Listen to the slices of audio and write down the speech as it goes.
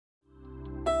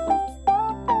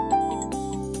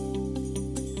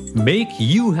Make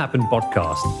You Happen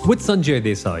podcast with Sanjay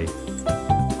Desai,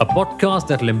 a podcast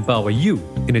that will empower you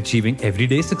in achieving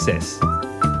everyday success.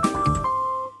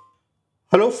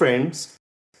 Hello, friends.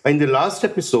 In the last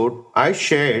episode, I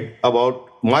shared about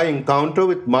my encounter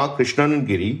with Ma Krishnanan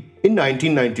Giri in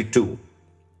 1992.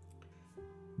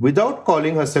 Without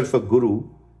calling herself a guru,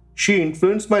 she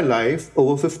influenced my life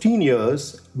over 15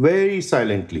 years very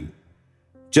silently,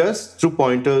 just through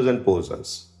pointers and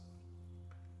posers.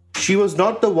 She was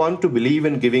not the one to believe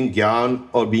in giving gyan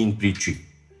or being preachy.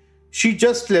 She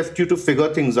just left you to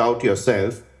figure things out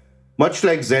yourself, much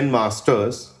like Zen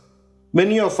masters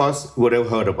many of us would have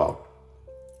heard about.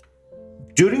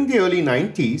 During the early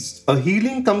 90s, a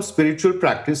healing cum spiritual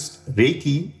practice,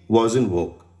 Reiki, was in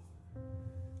vogue.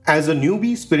 As a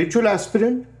newbie spiritual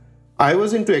aspirant, I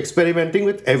was into experimenting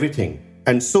with everything,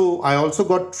 and so I also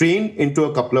got trained into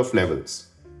a couple of levels.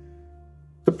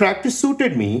 The practice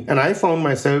suited me, and I found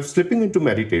myself slipping into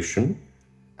meditation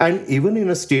and even in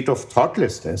a state of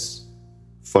thoughtlessness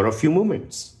for a few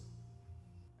moments.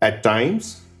 At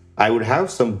times, I would have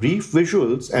some brief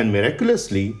visuals, and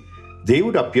miraculously, they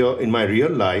would appear in my real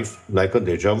life like a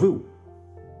deja vu.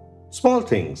 Small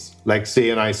things like, say,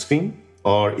 an ice cream,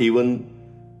 or even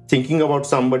thinking about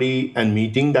somebody and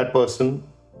meeting that person.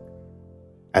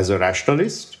 As a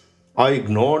rationalist, I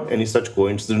ignored any such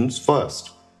coincidence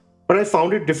first, but I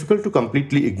found it difficult to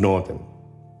completely ignore them.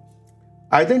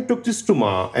 I then took this to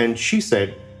Ma, and she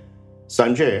said,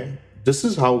 "Sanjay, this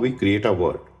is how we create our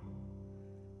world."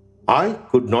 I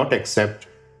could not accept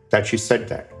that she said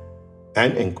that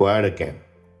and inquired again.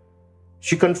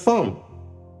 She confirmed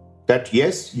that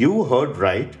yes, you heard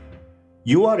right,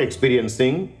 you are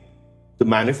experiencing the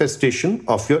manifestation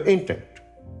of your intent.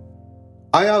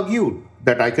 I argued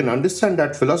that I can understand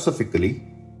that philosophically.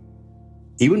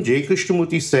 Even J.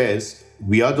 Krishnamurti says,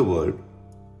 we are the world.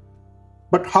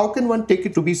 But how can one take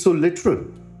it to be so literal?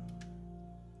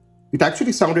 It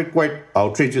actually sounded quite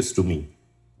outrageous to me.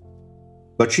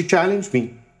 But she challenged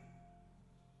me.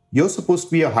 You're supposed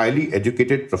to be a highly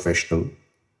educated professional.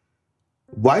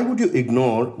 Why would you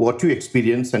ignore what you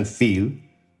experience and feel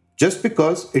just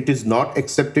because it is not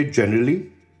accepted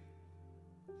generally?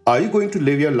 Are you going to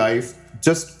live your life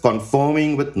just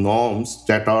conforming with norms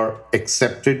that are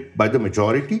accepted by the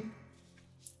majority?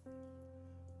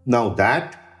 Now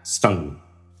that stung me.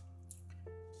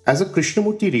 As a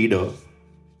Krishnamurti reader,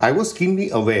 I was keenly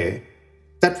aware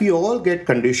that we all get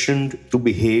conditioned to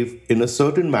behave in a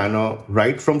certain manner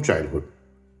right from childhood.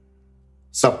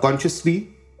 Subconsciously,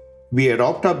 we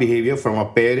adopt our behavior from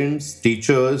our parents,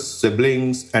 teachers,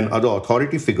 siblings, and other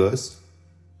authority figures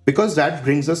because that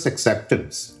brings us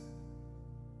acceptance.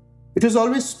 It is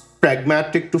always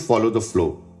pragmatic to follow the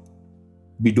flow.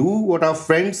 We do what our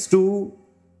friends do,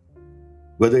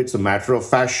 whether it's a matter of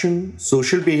fashion,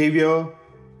 social behavior,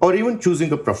 or even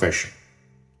choosing a profession.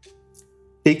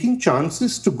 Taking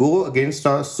chances to go against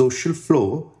our social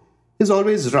flow is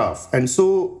always rough, and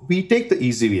so we take the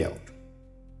easy way out.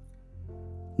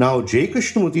 Now, J.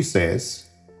 Krishnamurti says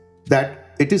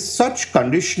that it is such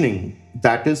conditioning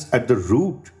that is at the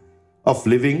root of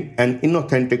living an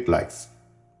inauthentic life.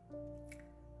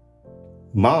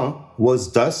 Ma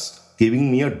was thus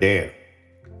giving me a dare.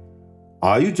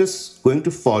 Are you just going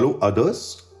to follow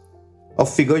others or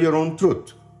figure your own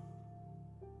truth?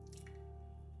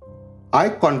 I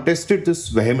contested this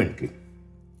vehemently.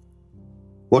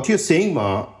 What you're saying,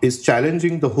 Ma, is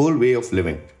challenging the whole way of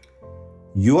living.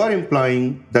 You are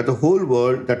implying that the whole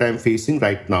world that I'm facing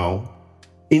right now,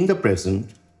 in the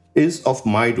present, is of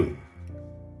my doing.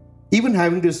 Even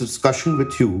having this discussion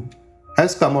with you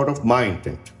has come out of my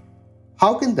intent.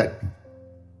 How can that be?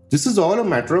 This is all a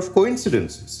matter of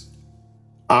coincidences.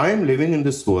 I am living in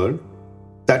this world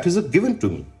that is a given to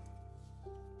me.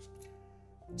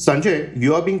 Sanjay,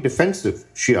 you are being defensive,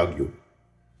 she argued.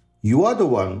 You are the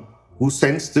one who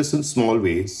sensed this in small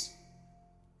ways.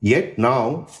 Yet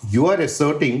now you are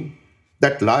asserting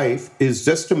that life is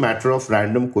just a matter of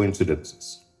random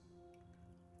coincidences.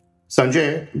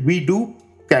 Sanjay, we do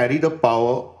carry the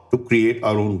power to create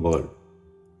our own world.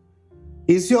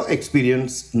 Is your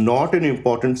experience not an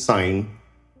important sign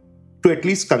to at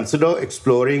least consider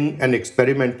exploring and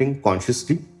experimenting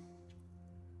consciously?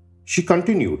 She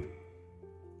continued,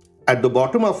 at the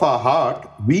bottom of our heart,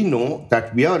 we know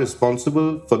that we are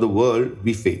responsible for the world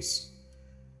we face.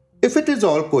 If it is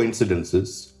all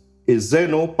coincidences, is there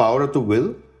no power of the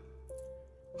will?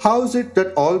 How is it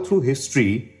that all through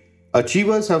history,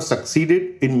 achievers have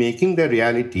succeeded in making their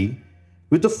reality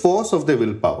with the force of their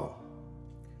willpower?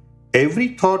 Every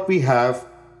thought we have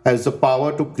has the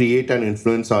power to create and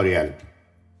influence our reality.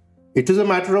 It is a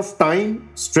matter of time,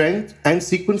 strength, and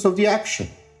sequence of the action.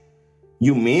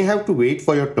 You may have to wait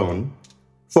for your turn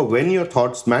for when your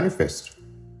thoughts manifest,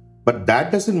 but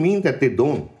that doesn't mean that they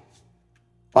don't.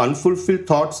 Unfulfilled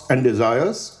thoughts and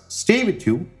desires stay with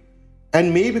you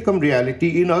and may become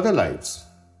reality in other lives.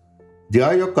 They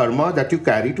are your karma that you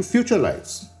carry to future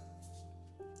lives.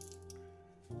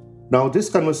 Now, this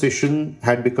conversation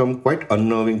had become quite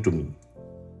unnerving to me.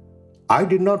 I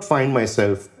did not find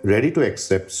myself ready to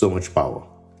accept so much power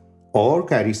or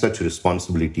carry such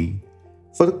responsibility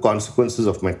for the consequences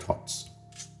of my thoughts.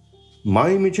 My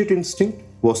immediate instinct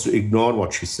was to ignore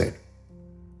what she said.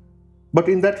 But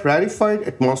in that rarefied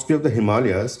atmosphere of the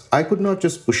Himalayas, I could not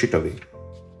just push it away.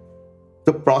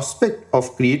 The prospect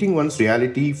of creating one's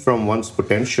reality from one's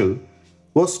potential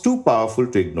was too powerful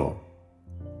to ignore.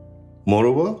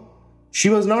 Moreover, she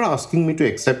was not asking me to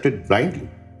accept it blindly.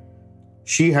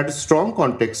 She had a strong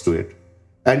context to it,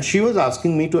 and she was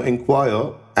asking me to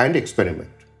inquire and experiment.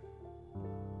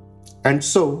 And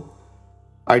so,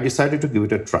 I decided to give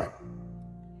it a try.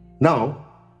 Now,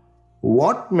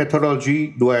 what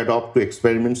methodology do I adopt to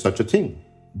experiment such a thing?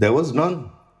 There was none.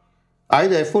 I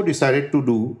therefore decided to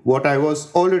do what I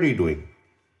was already doing.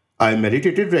 I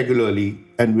meditated regularly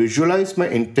and visualized my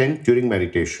intent during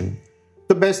meditation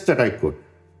the best that I could.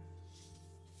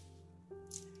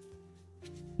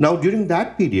 Now, during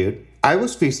that period, I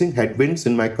was facing headwinds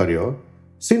in my career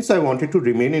since I wanted to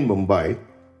remain in Mumbai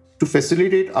to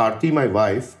facilitate Aarti, my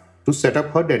wife, to set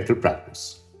up her dental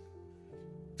practice.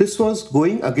 This was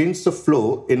going against the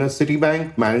flow in a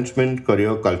Citibank management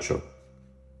career culture.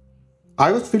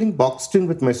 I was feeling boxed in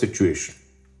with my situation.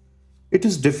 It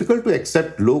is difficult to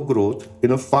accept low growth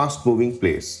in a fast-moving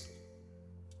place.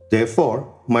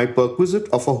 Therefore, my perquisite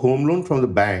of a home loan from the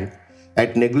bank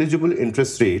at negligible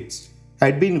interest rates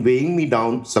had been weighing me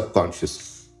down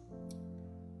subconsciously.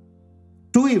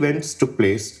 Two events took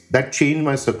place that changed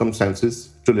my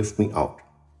circumstances to lift me out.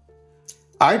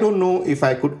 I don't know if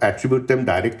I could attribute them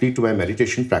directly to my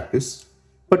meditation practice,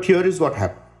 but here is what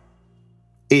happened.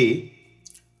 A.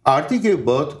 Aarti gave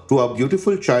birth to our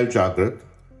beautiful child Jagrat,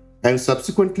 and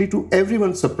subsequently to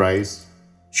everyone's surprise,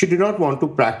 she did not want to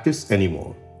practice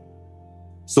anymore,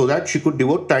 so that she could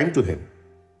devote time to him.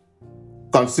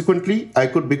 Consequently, I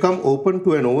could become open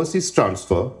to an overseas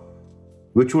transfer,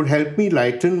 which would help me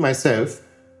lighten myself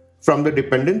from the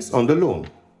dependence on the loan.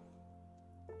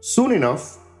 Soon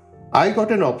enough, I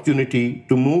got an opportunity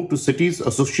to move to Citi's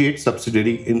associate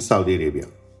subsidiary in Saudi Arabia.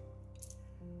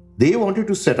 They wanted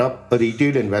to set up a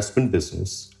retail investment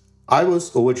business. I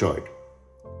was overjoyed.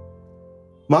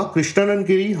 Ma Krishnan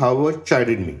Giri, however,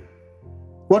 chided me.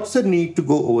 What's the need to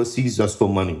go overseas just for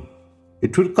money?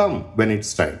 It will come when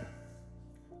it's time.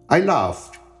 I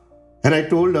laughed and I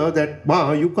told her that,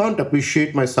 Ma, you can't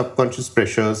appreciate my subconscious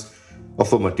pressures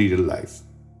of a material life.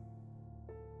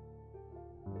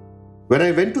 When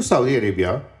I went to Saudi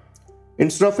Arabia,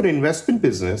 instead of an investment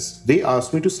business, they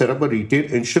asked me to set up a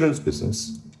retail insurance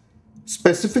business,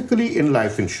 specifically in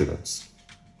life insurance.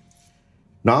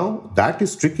 Now, that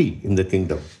is tricky in the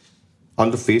kingdom. On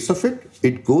the face of it,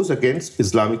 it goes against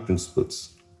Islamic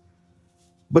principles.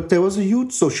 But there was a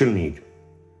huge social need.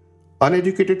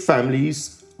 Uneducated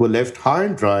families were left high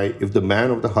and dry if the man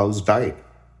of the house died.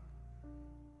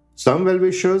 Some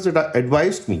well-wishers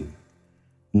advised me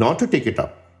not to take it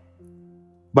up.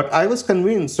 But I was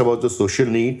convinced about the social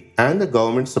need and the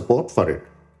government support for it.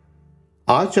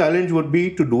 Our challenge would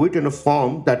be to do it in a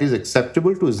form that is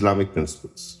acceptable to Islamic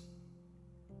principles.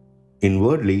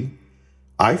 Inwardly,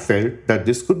 I felt that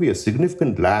this could be a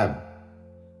significant lab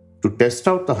to test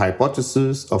out the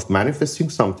hypothesis of manifesting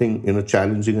something in a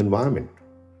challenging environment.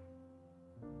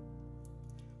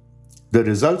 The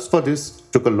results for this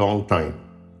took a long time.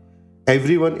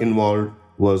 Everyone involved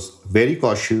was very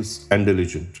cautious and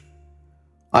diligent.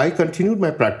 I continued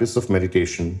my practice of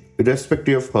meditation,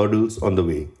 irrespective of hurdles on the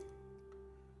way.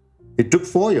 It took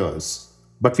 4 years,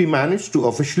 but we managed to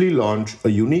officially launch a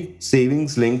unique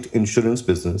savings-linked insurance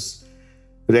business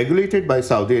regulated by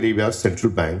Saudi Arabia's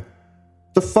central bank,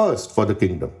 the first for the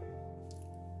kingdom.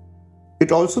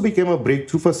 It also became a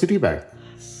breakthrough for Citibank.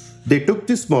 They took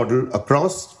this model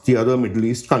across the other Middle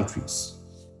East countries.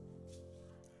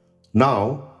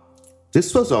 Now,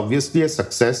 this was obviously a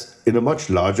success in a much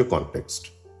larger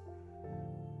context.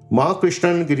 Ma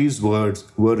Krishnan Giri's words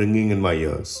were ringing in my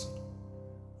ears.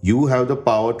 You have the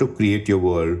power to create your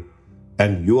world,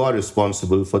 and you are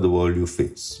responsible for the world you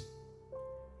face.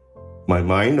 My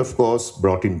mind, of course,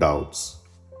 brought in doubts.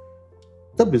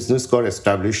 The business got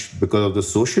established because of the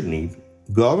social need,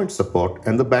 government support,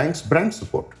 and the bank's brand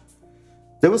support.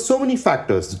 There were so many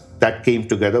factors that came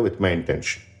together with my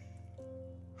intention.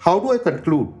 How do I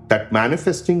conclude that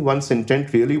manifesting one's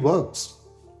intent really works?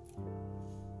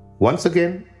 Once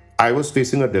again, I was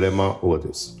facing a dilemma over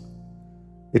this.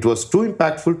 It was too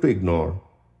impactful to ignore,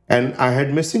 and I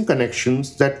had missing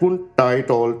connections that wouldn't tie it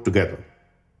all together.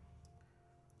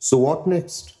 So, what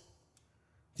next?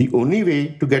 The only way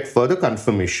to get further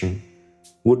confirmation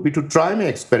would be to try my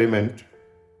experiment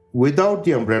without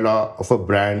the umbrella of a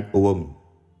brand over me.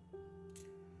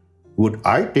 Would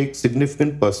I take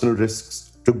significant personal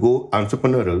risks to go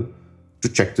entrepreneurial to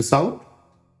check this out?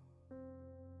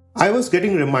 I was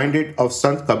getting reminded of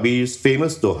Sant Kabir's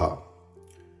famous doha,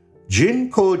 Jin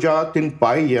khoja tin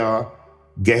paiya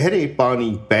gehre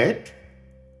pani pait,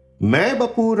 main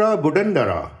bapura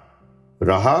budandara,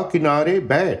 raha kinare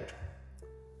bait.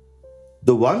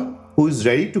 The one who is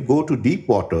ready to go to deep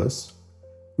waters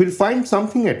will find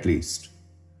something at least.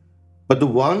 But the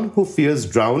one who fears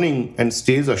drowning and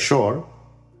stays ashore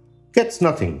gets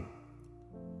nothing.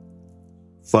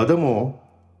 Furthermore,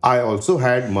 I also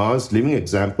had Ma's living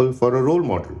example for a role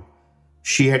model.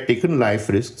 She had taken life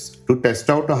risks to test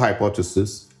out a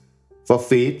hypothesis for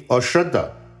faith or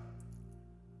Shraddha.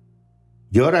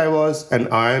 Here I was, an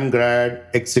IIM grad,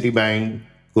 ex-Citibank.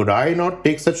 Could I not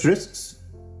take such risks?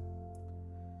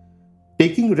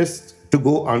 Taking risks to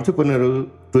go entrepreneurial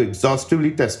to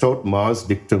exhaustively test out Ma's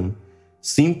dictum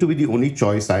seemed to be the only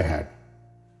choice I had.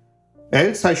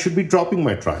 Else I should be dropping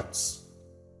my trials.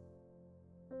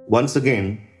 Once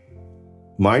again,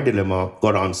 my dilemma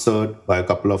got answered by a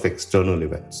couple of external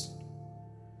events.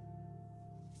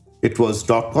 It was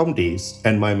dot-com days,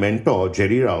 and my mentor,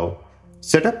 Jerry Rao,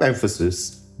 set up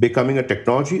Mphasis, becoming a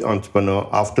technology entrepreneur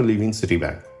after leaving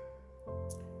Citibank.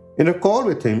 In a call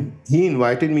with him, he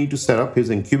invited me to set up his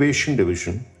incubation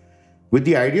division with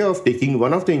the idea of taking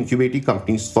one of the incubating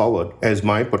companies forward as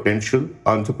my potential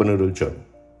entrepreneurial journey.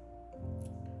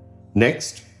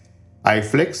 Next,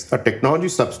 iFlex, a technology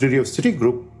subsidiary of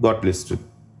Citigroup, got listed.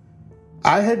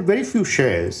 I had very few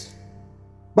shares,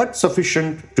 but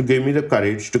sufficient to give me the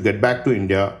courage to get back to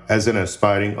India as an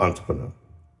aspiring entrepreneur.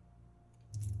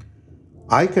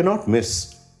 I cannot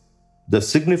miss the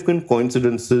significant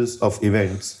coincidences of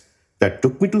events that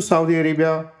took me to Saudi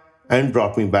Arabia and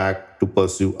brought me back to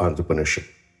pursue entrepreneurship.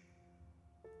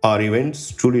 Are events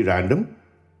truly random?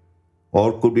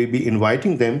 Or could we be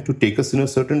inviting them to take us in a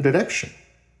certain direction?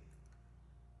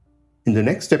 In the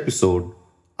next episode,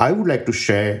 I would like to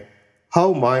share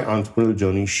how my entrepreneurial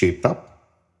journey shaped up,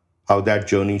 how that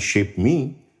journey shaped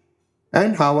me,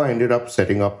 and how I ended up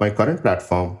setting up my current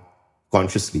platform,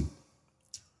 Consciously.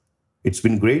 It's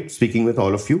been great speaking with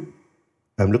all of you.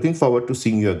 I'm looking forward to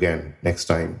seeing you again next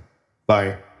time.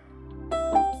 Bye.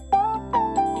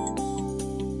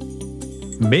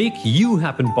 Make You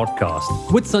Happen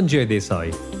podcast with Sanjay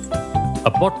Desai,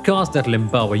 a podcast that will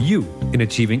empower you in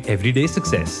achieving everyday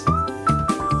success.